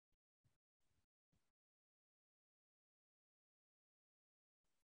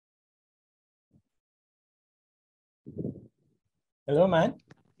Hello, man.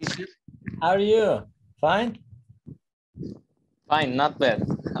 How are you? Fine? Fine, not bad.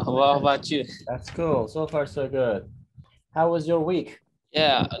 How about you? That's cool. So far, so good. How was your week?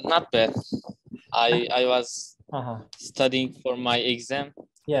 Yeah, not bad. I was Uh-huh. studying for my exam.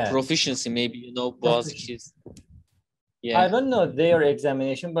 Yeah. Proficiency, maybe you know, boss keys. I Yeah, don't know their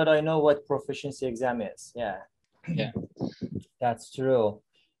examination, but I know what proficiency exam is. Yeah, yeah. that's true.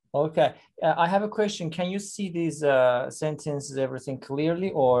 Okay. I have a question. Can you see these sentences, everything clearly,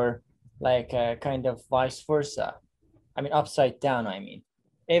 or like kind of vice versa? I mean, upside down, I mean.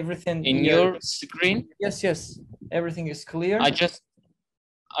 Everything In here. your screen, Yes, yes. Everything is clear.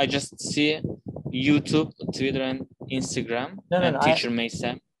 I just see YouTube, Twitter, and Instagram, No, and teacher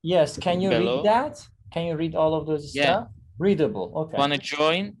Meysam yes, can you read below. that? Can you read all of those Yeah. stuff? Readable, okay. Wanna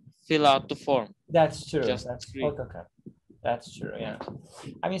join? Fill out the form. That's true. Just That's free. okay. That's true, yeah.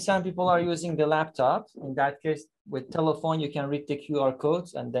 I mean, some people are using the laptop. In that case, with telephone, you can read the QR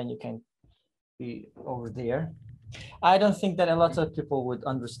codes and then you can be over there. I don't think that a lot of people would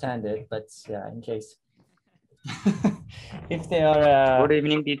understand it, but yeah, in case. If they are... Good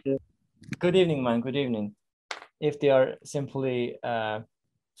evening, teacher. Good evening, man. Good evening. If they are simply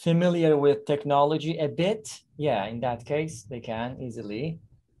familiar with technology a bit, yeah, in that case, they can easily.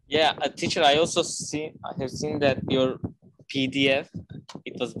 Yeah, teacher, I have seen that your PDF,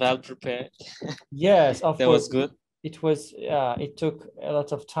 it was well prepared. Yes, of That course. was good. It took a lot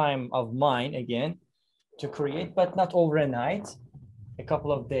of time of mine again to create, but not overnight, a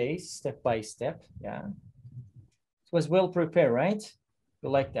couple of days, step by step. Yeah. It was well prepared, right? You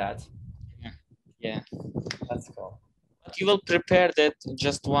like that? Yeah. That's cool. But you will prepare that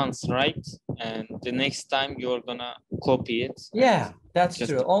just once, right? And the next time you're gonna copy it. Yeah, that's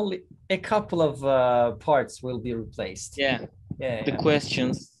true. Only a couple of parts will be replaced. Yeah. Yeah. The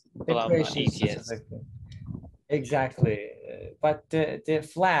questions, blah, blah, ETS. Exactly. But the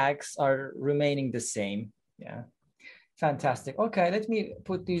flags are remaining the same. Yeah. Fantastic. Okay, let me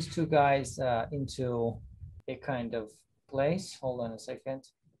put these two guys into a kind of place. Hold on a second.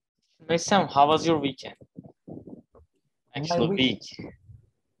 Meysam, how was your weekend? Actually, week.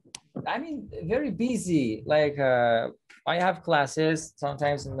 I mean, very busy. Like I have classes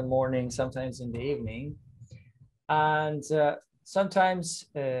sometimes in the morning, sometimes in the evening. And sometimes,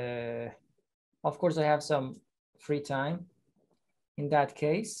 of course, I have some free time. In that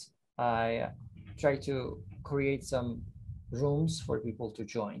case, I try to create some rooms for people to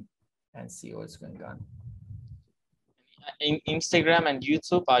join and see what's going on. In Instagram and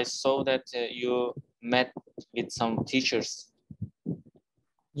YouTube, I saw that you met with some teachers.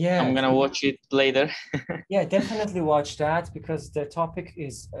 Yeah, I'm gonna watch it later. Yeah, definitely watch that because the topic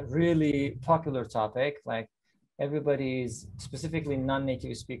is a really popular topic. Like everybody is, specifically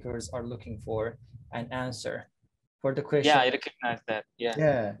non-native speakers, are looking for an answer for the question. Yeah, I recognize that. Yeah.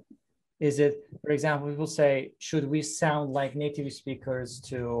 Yeah. Is it, for example, people say, should we sound like native speakers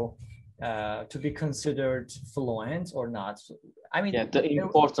to be considered fluent or not? I mean, yeah, the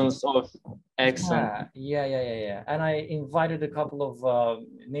importance of accent. Yeah. And I invited a couple of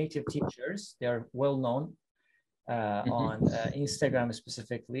native teachers. They're well known on Instagram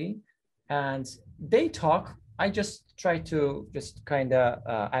specifically, and they talk. I just try to just kind of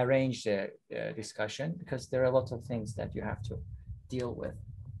arrange the discussion because there are a lot of things that you have to deal with.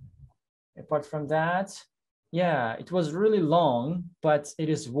 Apart from that, yeah, it was really long, but it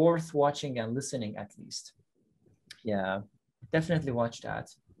is worth watching and listening at least. Yeah, definitely watch that.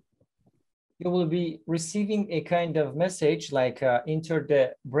 You will be receiving a kind of message like enter the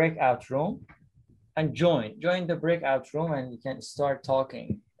breakout room and join the breakout room and you can start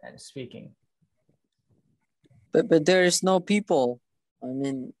talking and speaking. But there is no people. I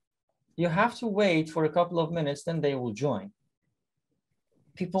mean, you have to wait for a couple of minutes, then they will join.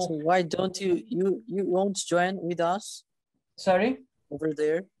 People. So why don't you won't join with us? Sorry? Over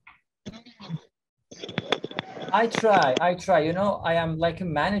there. I try. You know, I am like a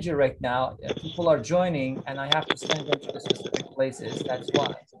manager right now. People are joining and I have to send them to the specific places. That's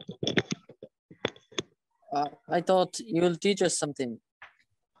why. I thought you will teach us something.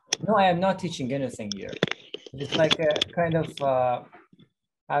 No, I am not teaching anything here. It's like a kind of,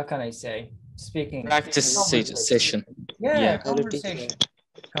 how can I say, speaking. Practice session. Yeah, conversation.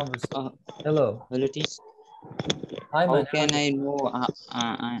 Hello. Hello, teacher. Hi, how can I know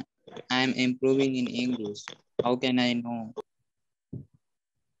I'm improving in English? How can I know?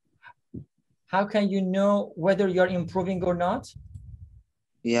 How can you know whether you're improving or not?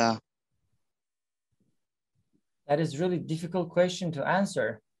 Yeah. That is really difficult question to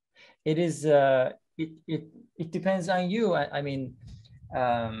answer. It is, it depends on you. I mean,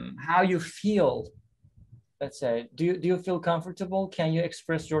 how you feel let's say, do you feel comfortable? Can you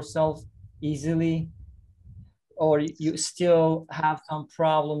express yourself easily? Or you still have some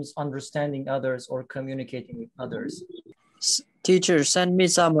problems understanding others or communicating with others? Teacher, send me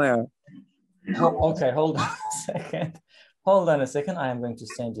somewhere. Oh, okay, hold on a second. Hold on a second. I am going to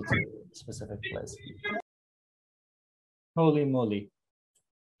send you to a specific place. Holy moly.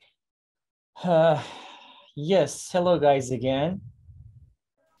 Yes, hello guys again.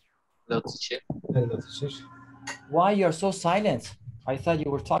 Hello, teacher. Hello, teacher. Why you're so silent? I thought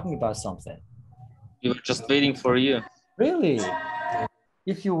you were talking about something. We were just waiting for you. Really?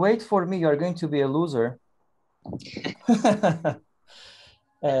 If you wait for me, you're going to be a loser.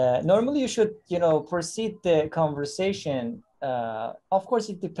 Normally you should, proceed the conversation. Of course,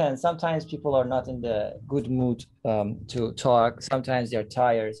 it depends. Sometimes people are not in the good mood to talk. Sometimes they're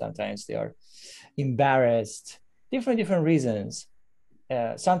tired. Sometimes they are embarrassed. Different reasons.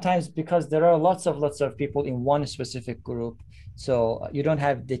 Sometimes because there are lots of people in one specific group, so you don't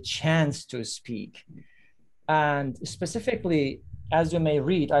have the chance to speak. And specifically, as you may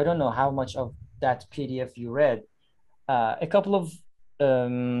read, I don't know how much of that PDF you read. A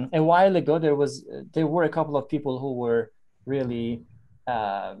while ago, there were a couple of people who were really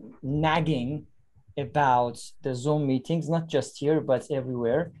nagging about the Zoom meetings, not just here, but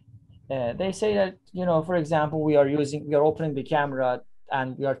everywhere. They say that, for example, we are opening the camera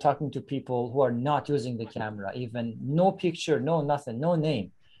and we are talking to people who are not using the camera, even no picture, no nothing, no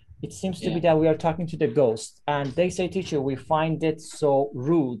name. It seems to be that we are talking to the ghost. And they say, teacher, we find it so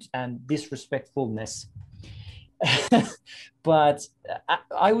rude and disrespectfulness. But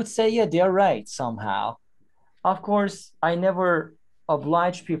I would say, yeah, they're right somehow. Of course, I never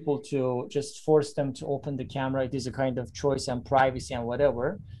oblige people to just force them to open the camera. It is a kind of choice and privacy and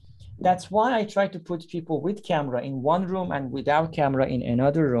whatever. That's why I try to put people with camera in one room and without camera in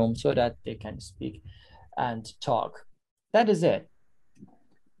another room so that they can speak and talk. That is it.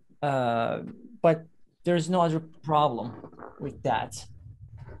 But there's no other problem with that.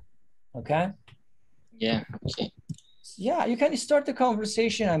 Okay? Yeah, okay. Yeah, you can start the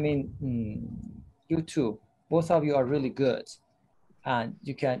conversation. I mean, you two, both of you are really good and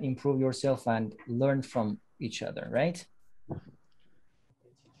you can improve yourself and learn from each other, right?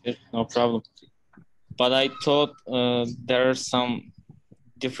 No problem. But I thought there are some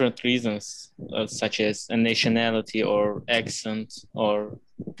different reasons, such as a nationality or accent, or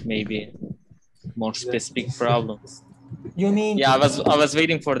maybe more specific problems. You mean? Yeah, I was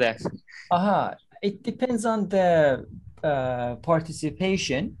waiting for that. It depends on the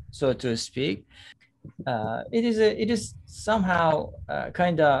participation, so to speak. It is somehow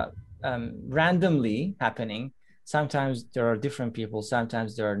kind of randomly happening. Sometimes there are different people,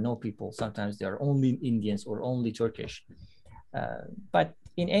 sometimes there are no people, sometimes there are only Indians or only Turkish. But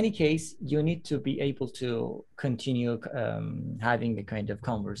in any case, you need to be able to continue having a kind of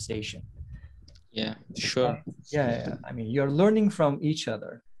conversation. Yeah, sure. Yeah, I mean, you're learning from each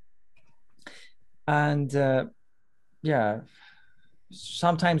other. And yeah,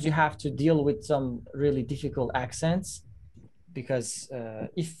 sometimes you have to deal with some really difficult accents because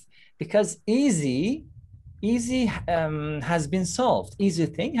easy has been solved. Easy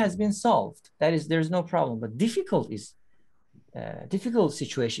thing has been solved. That is, there's no problem. But difficult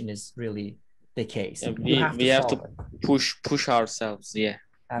situation is really the case. Yeah, we have to push ourselves. Yeah,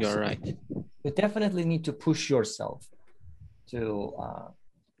 absolutely. You're right. You definitely need to push yourself to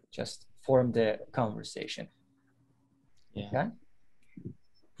just form the conversation. Yeah. Okay?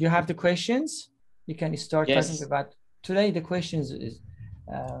 You have the questions? You can start talking about. Today the questions is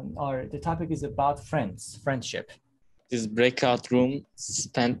the topic is about friendship. This breakout room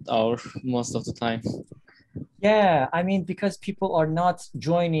spent most of the time. Yeah, I mean, because people are not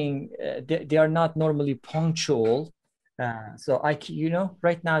joining, they are not normally punctual. So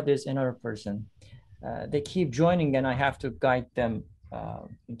right now there's another person. They keep joining and I have to guide them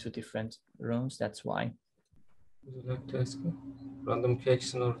into different rooms. That's why. Would you like to ask a random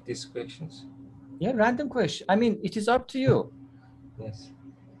question or these questions? Yeah, random question. I mean, it is up to you. Yes.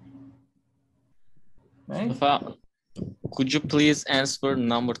 Right? Mustafa, could you please answer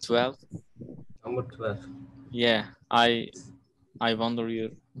number 12? Number 12. Yeah, I wonder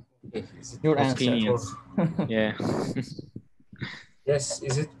your opinions. Yeah. Yes,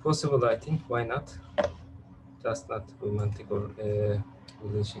 is it possible? I think, why not? Just not romantic or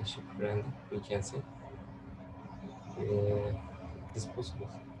relationship friend, we can say. It's possible.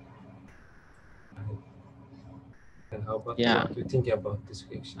 And how about what do you think about this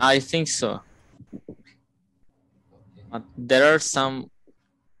question? I think so. Okay. But there are some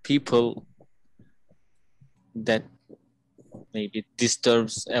people that maybe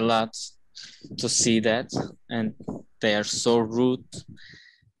disturbs a lot. to see that, and they are so rude.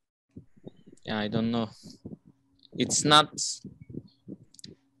 Yeah, I don't know. It's not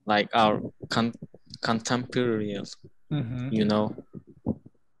like our contemporary, you know.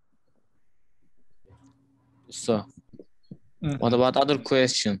 So, what about other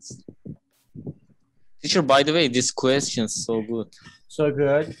questions? Teacher, by the way, this question is so good. So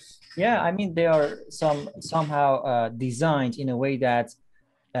good. Yeah, I mean, they are somehow designed in a way that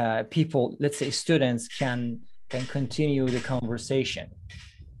people, let's say students, can continue the conversation.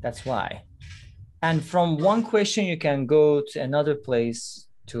 That's why. And from one question, you can go to another place,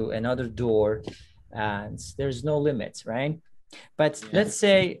 to another door, and there's no limit, right? But let's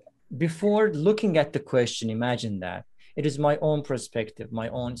say before looking at the question, imagine that it is my own perspective, my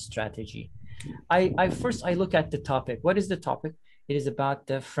own strategy. I first look at the topic. What is the topic? It is about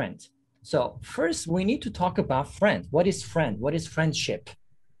the friend. So first we need to talk about friend. What is friend? What is friendship?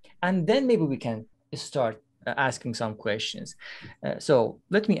 And then maybe we can start asking some questions. So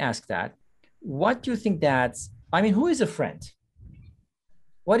let me ask that. What do you think who is a friend?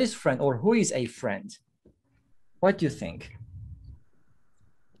 What is friend, or who is a friend? What do you think?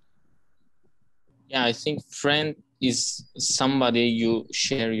 Yeah, I think friend is somebody you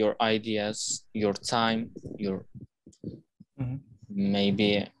share your ideas, your time, your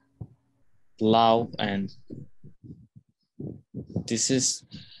maybe love, and this is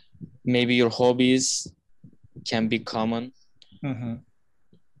maybe your hobbies can be common.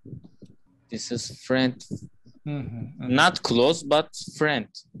 This is friend. Not close, but friend.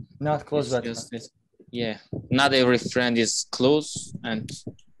 Not close, but yeah, not every friend is close, and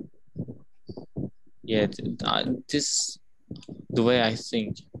yeah, this the way I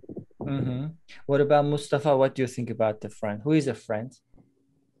think. What about Mustafa? What do you think about the friend? Who is a friend,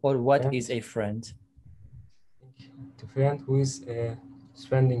 or what is a friend? The friend who is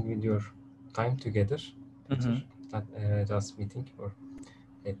spending with your time together, not just meeting or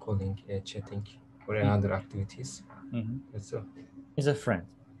calling, chatting, or other activities. That's all. Is a friend.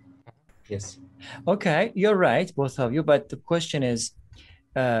 Yes. Okay, you're right, both of you. But the question is,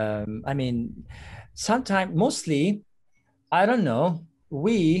 I mean, sometimes, mostly, I don't know,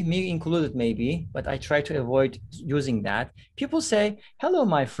 me included maybe, but I try to avoid using that. People say, hello,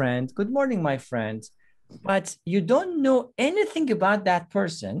 my friend, good morning, my friend, but you don't know anything about that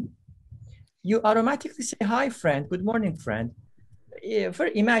person. You automatically say, hi, friend, good morning, friend.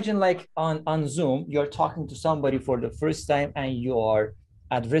 Imagine like on Zoom, you're talking to somebody for the first time and you are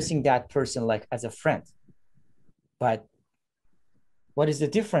addressing that person like as a friend. But what is the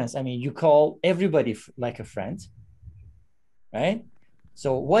difference? I mean, you call everybody like a friend, right?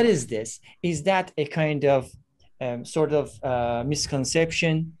 So what is this? Is that a kind of sort of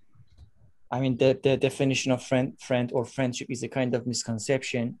misconception? I mean, the definition of friend or friendship is a kind of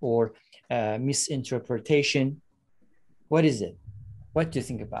misconception or misinterpretation. What is it? What do you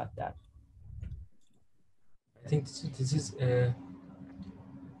think about that? I think this is a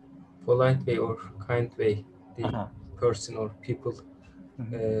polite way or kind way. The person or people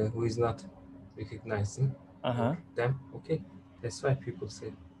who is not recognizing them. Okay, that's why people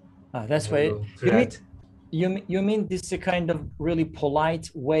say. That's why you mean this is a kind of really polite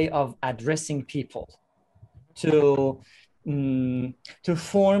way of addressing people to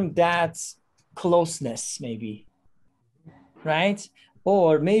form that closeness, maybe, right?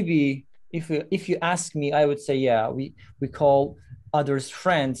 Or maybe if you ask me, I would say, yeah, we call others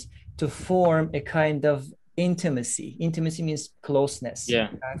friends to form a kind of intimacy. Intimacy means closeness,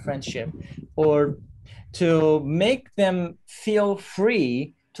 friendship, or to make them feel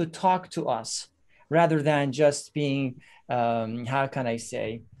free to talk to us rather than just being, how can I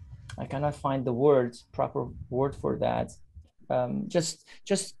say? I cannot find the proper word for that.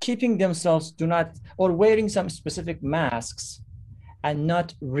 Just keeping themselves, or wearing some specific masks and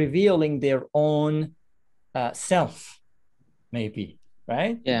not revealing their own self, maybe,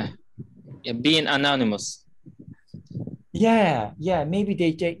 right? Yeah, being anonymous. Yeah, maybe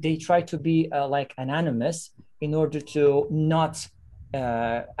they try to be like anonymous in order to not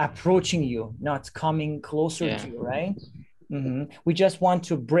approaching you, not coming closer to you, right? We just want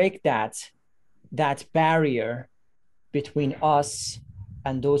to break that barrier between us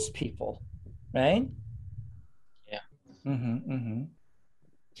and those people, right? Yeah.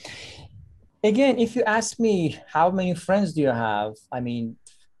 Again, if you ask me, how many friends do you have? I mean,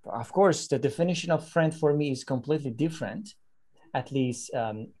 of course, the definition of friend for me is completely different. At least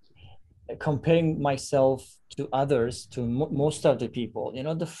comparing myself to others, to most of the people,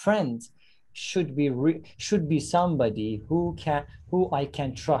 the friend should be somebody who I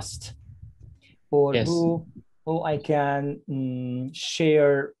can trust, or who I can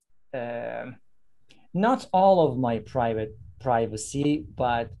share not all of my privacy,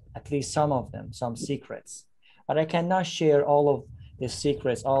 but at least some of them, some secrets. But I cannot share all of the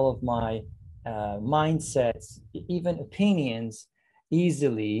secrets, all of my mindsets, even opinions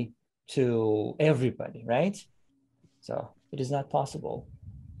easily to everybody, right? So it is not possible.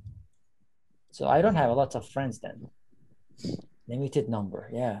 So I don't have a lot of friends then. Limited number.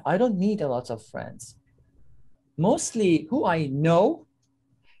 Yeah, I don't need a lot of friends. Mostly who I know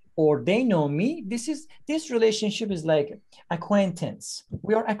or they know me. This relationship is like acquaintance.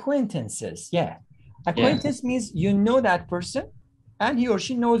 We are acquaintances. Yeah. Acquaintance means you know that person and he or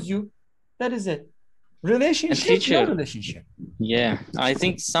she knows you. That is it. Relationship, teacher, no relationship. Yeah, I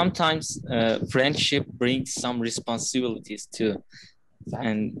think sometimes friendship brings some responsibilities too. Exactly.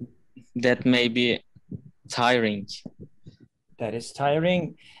 And that may be tiring. That is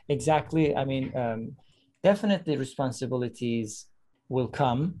tiring. Exactly. I mean, definitely responsibilities will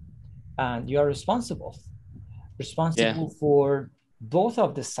come and you are responsible for both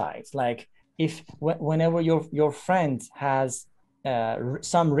of the sides. Like if whenever your friend has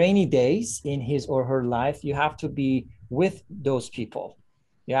some rainy days in his or her life, you have to be with those people.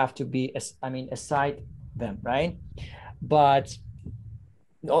 You have to be, aside them, right? But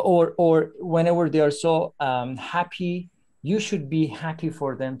or whenever they are so happy, you should be happy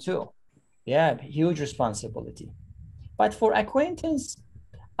for them too. Yeah, huge responsibility. But for acquaintance,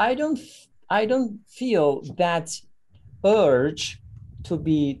 I don't feel that urge to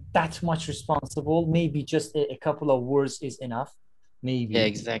be that much responsible. Maybe just a couple of words is enough. Maybe. Yeah,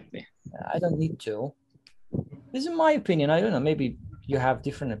 exactly. I don't need to. This is my opinion. I don't know. Maybe you have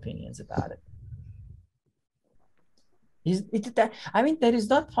different opinions about it. That is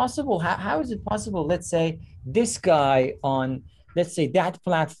not possible. How is it possible? Let's say this guy on, let's say that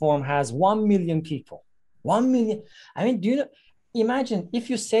platform has 1 million people. 1 million. Do you know, imagine if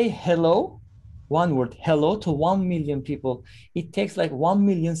you say hello, one word, hello to 1 million people, it takes like 1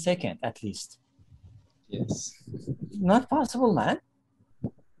 million seconds at least. Yes. Not possible, man.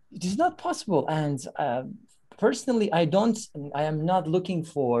 It is not possible. And personally, I am not looking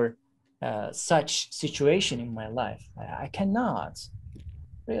for such situation in my life. I cannot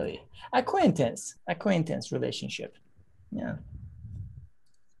really. Acquaintance relationship. Yeah.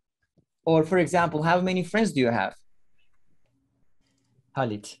 Or for example, how many friends do you have?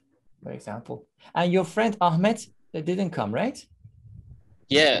 Halit, for example. And your friend Ahmed didn't come, right?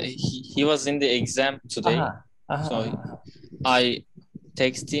 Yeah, he was in the exam today. So I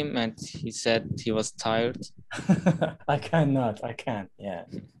texted him and he said he was tired. I can't. Yeah.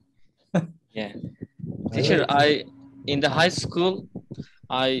 Yeah. Teacher, in the high school,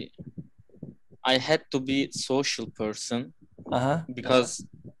 I had to be social person because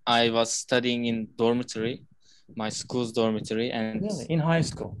I was studying in dormitory, my school's dormitory, and really? In high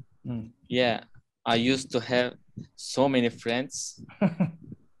school. Yeah, I used to have so many friends.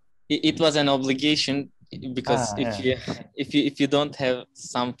 It was an obligation because if you don't have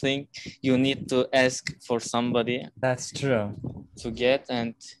something, you need to ask for somebody. That's true. To get,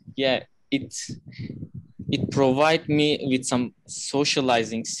 and yeah, it provide me with some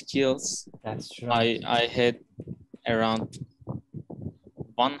socializing skills. That's true. I had around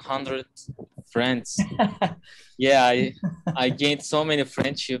 100 friends. Yeah, I gained so many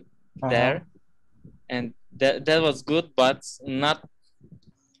friendship there, and that was good, but not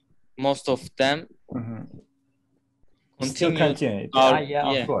most of them still continue.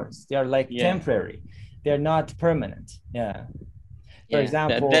 Of course. They are like temporary. They're not permanent. Yeah. For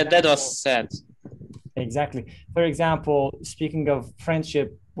example, that was sad. Exactly. For example, speaking of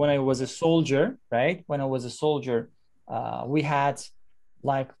friendship, when I was a soldier, right? When I was a soldier, we had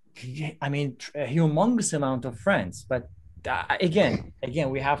like, a humongous amount of friends. But again,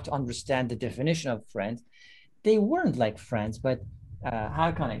 we have to understand the definition of friends. They weren't like friends, but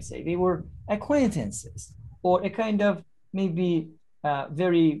how can I say? They were acquaintances or a kind of maybe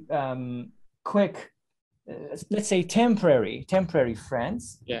very quick, let's say temporary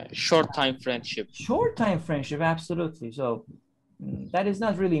friends. Yeah, short-time friendship. Short-time friendship, absolutely. So that is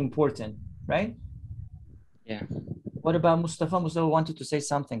not really important, right? Yeah. What about Mustafa? Mustafa wanted to say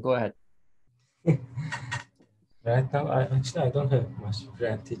something. Go ahead. Right now, I don't have much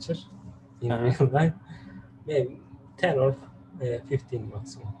friend teacher in real life. Maybe 10 or 15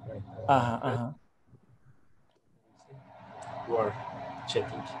 maximum right now. Who are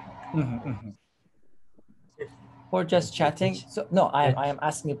chatting. Or just chatting. So no, I am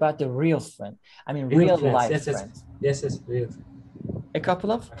asking about the real friend. Real life friends. Yes, real. A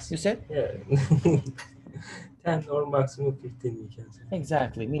couple of, you said? Yeah. 10 or maximum 15, you can say.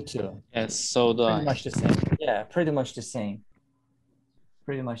 Exactly, me too. Yes, so do pretty much the same. Yeah, pretty much the same.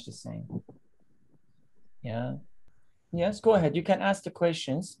 pretty much the same. Yeah. Yes, go ahead. You can ask the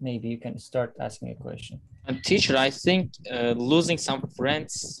questions. Maybe you can start asking a question. And teacher, I think losing some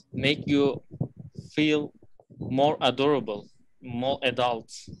friends make you feel more adorable, more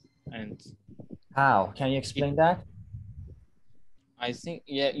adult. And How? Can you explain that? I think,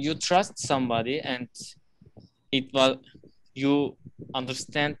 yeah, you trust somebody and you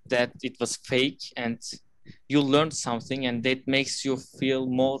understand that it was fake and you learned something and that makes you feel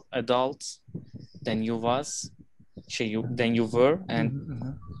more adult than you were.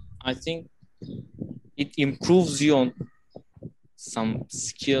 And I think it improves you on some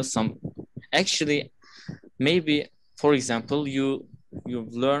skills, actually, maybe, for example,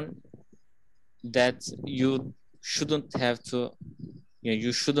 you've learned that you shouldn't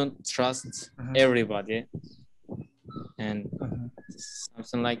you shouldn't trust everybody and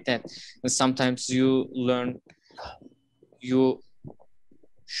something like that. And sometimes you learn you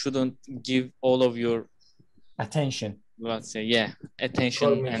shouldn't give all of your attention,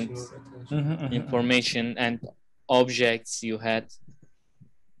 attention and information and objects you had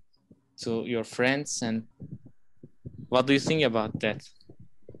to your friends. And what do you think about that?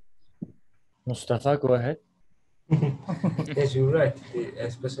 Mustafa, go ahead. Yes, you're right.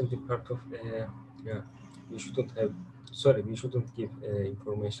 Especially part of we shouldn't give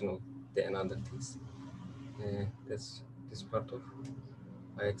information on the another things. That's this part of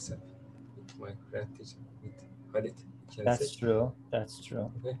I accept with my friend teaching with Khalid. That's true. That's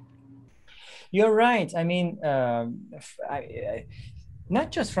true. Okay. You're right. I mean,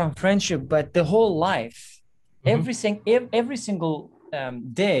 not just from friendship, but the whole life. Every single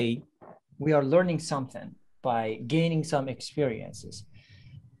day, we are learning something by gaining some experiences.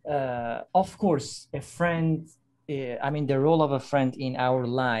 Of course, a friend, the role of a friend in our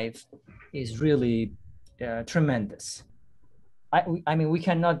life is really tremendous. I mean, we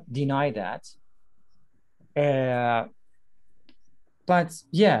cannot deny that. But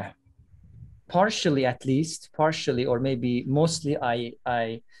yeah, partially or maybe mostly,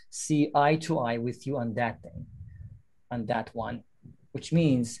 I see eye to eye with you on that thing, on that one, which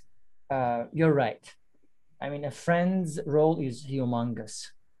means you're right. I mean, a friend's role is humongous,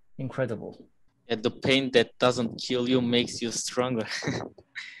 incredible. Yeah, the pain that doesn't kill you makes you stronger.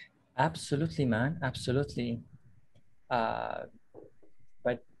 Absolutely, man. Absolutely.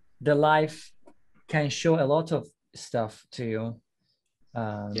 But the life can show a lot of stuff to you.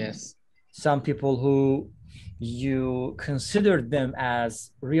 Yes. Some people who you consider them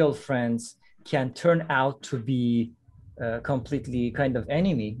as real friends can turn out to be completely kind of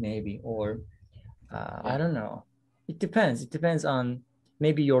enemy, maybe, or I don't know. It depends. It depends on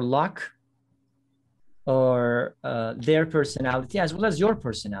maybe your luck or their personality as well as your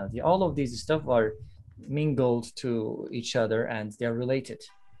personality. All of these stuff are mingled to each other and they're related,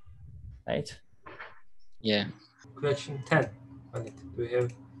 right? Yeah. Question 10. Do you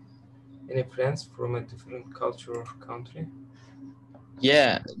have any friends from a different culture or country?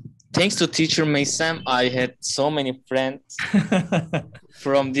 Yeah. Thanks to teacher Meysam, I had so many friends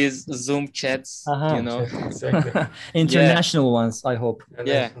from these Zoom chats, you know. Exactly. International ones, I hope.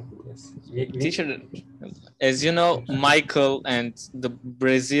 Yeah. Yes. Teacher, as you know, Michael and the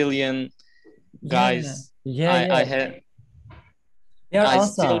Brazilian guys, I had. They're I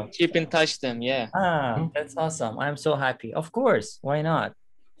awesome. still keep in touch them, yeah. That's awesome. I'm so happy. Of course, why not?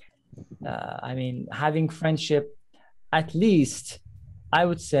 I mean, having friendship, at least, I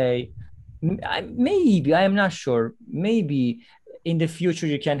would say, maybe, I'm not sure, maybe in the future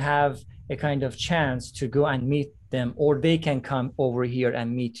you can have a kind of chance to go and meet them, or they can come over here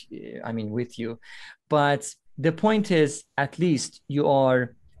and meet, with you. But the point is, at least you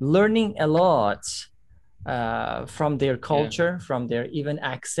are learning a lot from their culture, from their even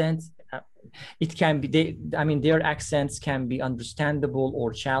accent. It can be, their accents can be understandable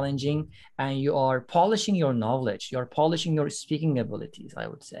or challenging, and you are polishing your knowledge. You're polishing your speaking abilities, I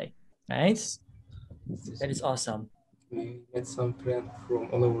would say, right? That is awesome. We met some friends from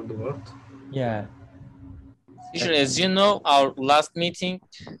all over the world. Yeah. Teacher, as you know, our last meeting,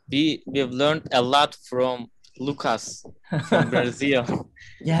 we've learned a lot from Lucas from Brazil.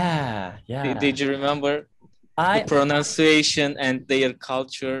 Yeah. Did you remember the pronunciation and their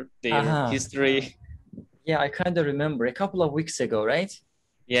culture, their history? Yeah, I kind of remember a couple of weeks ago, right?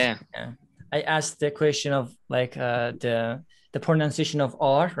 Yeah. I asked the question of like the pronunciation of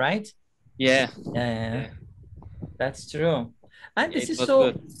R, right? Yeah. That's true. And this is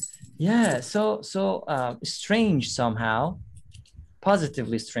so good. Yeah, so strange somehow,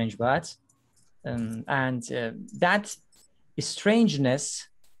 positively strange, but that strangeness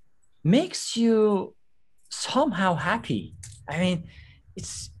makes you somehow happy. I mean,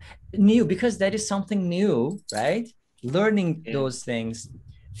 it's new because that is something new, right? Learning Yeah. those things,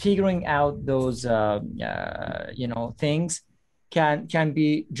 figuring out those you know, things can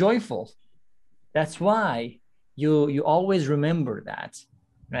be joyful. That's why you always remember that,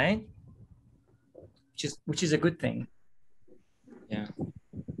 right? Which is a good thing. Yeah.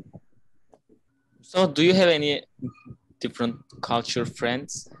 So do you have any different culture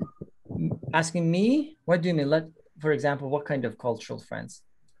friends? Asking me, what do you mean? For example, what kind of cultural friends?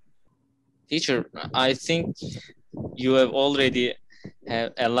 Teacher, I think you have already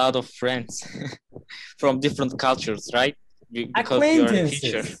have a lot of friends from different cultures, right? Because you are a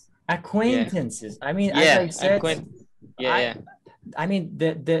teacher. Acquaintances. I mean, as Yeah, I said, yeah. I mean,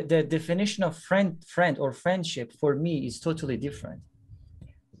 the definition of friend or friendship for me is totally different.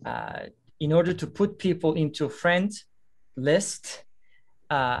 In order to put people into friend list,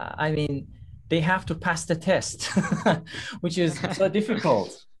 I mean, they have to pass the test, which is so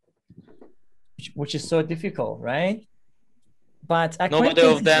difficult. Which is so difficult, right? But Nobody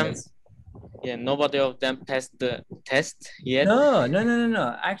of them, acquaintances. nobody of them passed the test yet.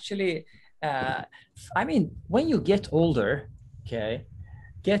 No. Actually, I mean, when you get older, okay,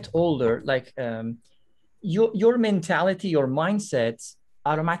 like your mentality, your mindset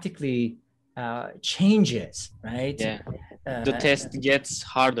automatically changes, right? Yeah, the test gets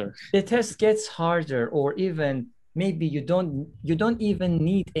harder. The test gets harder, or even maybe you don't even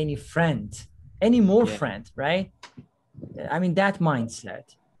need any more friend, right? I mean, that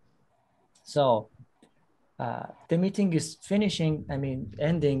mindset. So the meeting is finishing, I mean,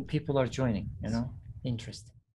 ending, people are joining, you know, interesting.